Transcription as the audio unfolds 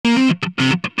Yes,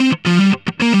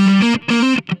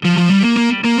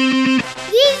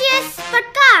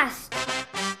 podcast.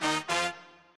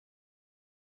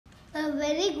 A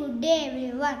very good day,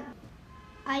 everyone.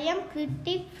 I am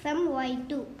KRITHICK from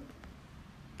Y2.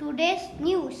 Today's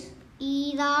news: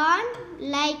 Iran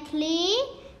likely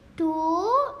to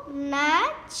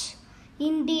nudge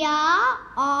India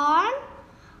on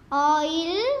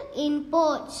oil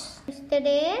imports.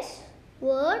 Yesterday's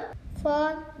word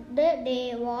for the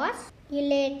day was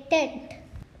elated,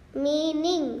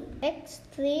 meaning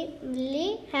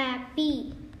extremely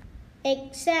happy.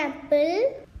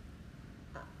 Example: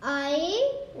 I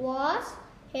was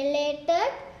elated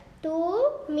to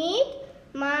meet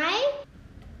my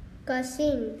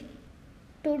cousin.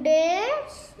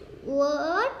 Today's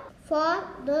word for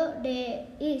the day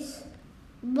is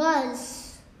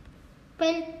buzz,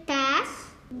 spelled as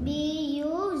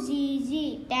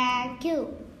B-U-Z-Z. Thank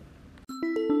you.